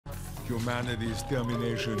Humanity's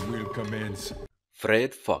termination will commence.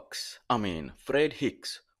 Fred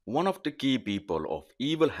Hicks, one of the key people of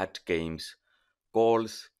Evil Hat Games,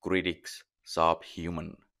 calls critics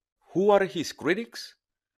subhuman. Who are his critics?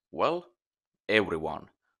 Well, everyone.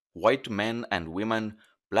 White men and women,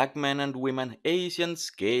 black men and women, Asians,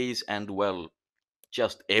 gays, and well,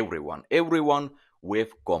 just everyone. Everyone with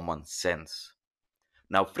common sense.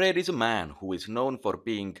 Now, Fred is a man who is known for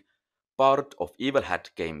being part of Evil Hat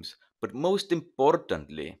Games, but most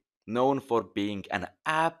importantly, known for being an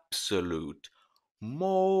absolute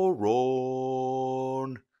moron.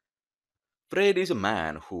 Fred is a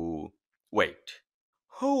man who. Wait,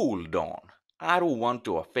 hold on. I don't want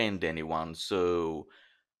to offend anyone, so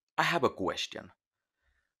I have a question.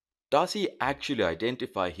 Does he actually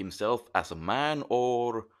identify himself as a man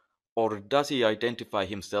or does he identify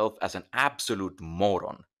himself as an absolute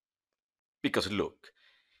moron? Because look,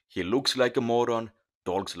 he looks like a moron,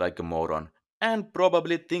 talks like a moron, and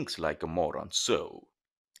probably thinks like a moron. So,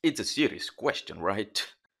 it's a serious question, right?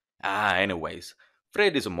 Anyways,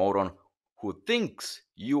 Fred is a moron who thinks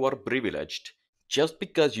you are privileged just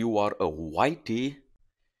because you are a whitey.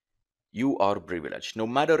 You are privileged. No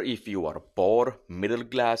matter if you are poor, middle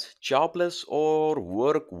class, jobless, or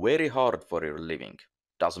work very hard for your living.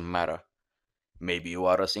 Doesn't matter. Maybe you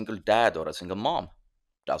are a single dad or a single mom.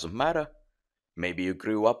 Doesn't matter. Maybe you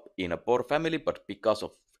grew up in a poor family, but because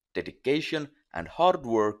of dedication and hard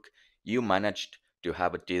work, you managed to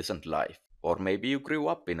have a decent life. Or maybe you grew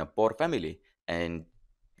up in a poor family and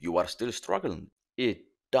you are still struggling. It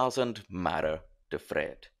doesn't matter to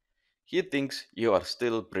Fred. He thinks you are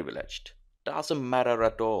still privileged. Doesn't matter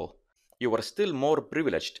at all. You are still more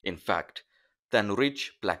privileged, in fact, than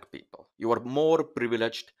rich black people. You are more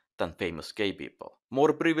privileged than famous gay people.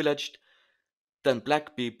 More privileged than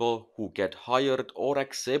black people who get hired or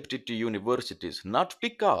accepted to universities not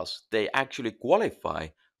because they actually qualify,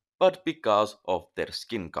 but because of their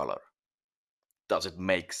skin color. Does it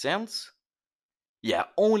make sense? Yeah,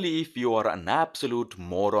 only if you are an absolute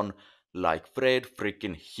moron like Fred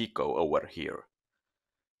freaking Hicko over here.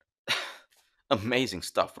 Amazing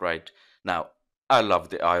stuff, right? Now, I love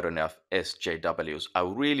the irony of SJWs. I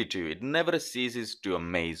really do. It never ceases to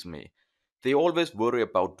amaze me. They always worry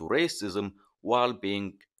about racism while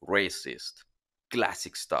being racist.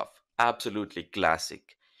 Classic stuff. Absolutely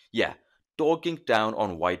classic. Yeah, talking down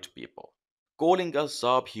on white people, calling us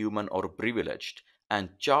subhuman or privileged, and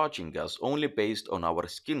charging us only based on our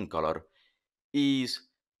skin color is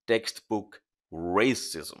textbook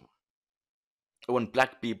racism. When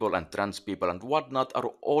black people and trans people and whatnot are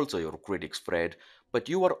also your critics, Fred, but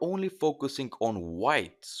you are only focusing on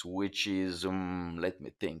whites, which is, let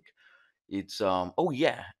me think. Oh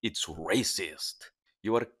yeah, it's racist.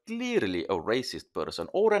 You are clearly a racist person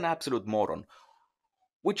or an absolute moron.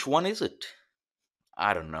 Which one is it?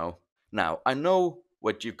 I don't know. Now, I know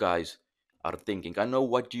what you guys are thinking. I know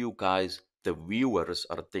what you guys, the viewers,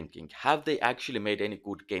 are thinking. Have they actually made any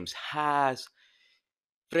good games? Has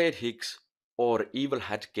Fred Hicks or Evil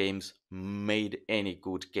Hat Games made any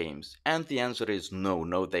good games? And the answer is no,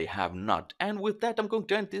 no, they have not. And with that, I'm going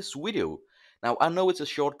to end this video. Now, I know it's a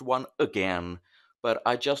short one again, but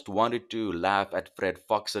I just wanted to laugh at Fred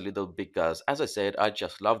Fox a little because, as I said, I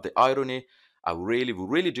just love the irony. I really,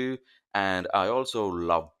 really do. And I also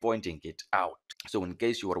love pointing it out. So, in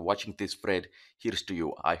case you are watching this, Fred, here's to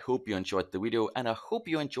you. I hope you enjoyed the video and I hope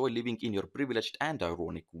you enjoy living in your privileged and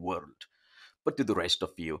ironic world. But to the rest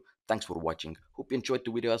of you, thanks for watching. Hope you enjoyed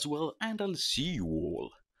the video as well, and I'll see you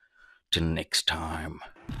all till next time.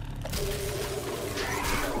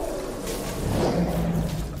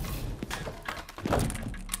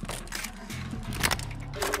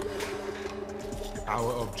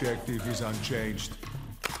 Our objective is unchanged.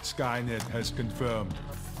 Skynet has confirmed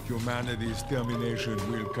humanity's termination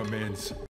will commence.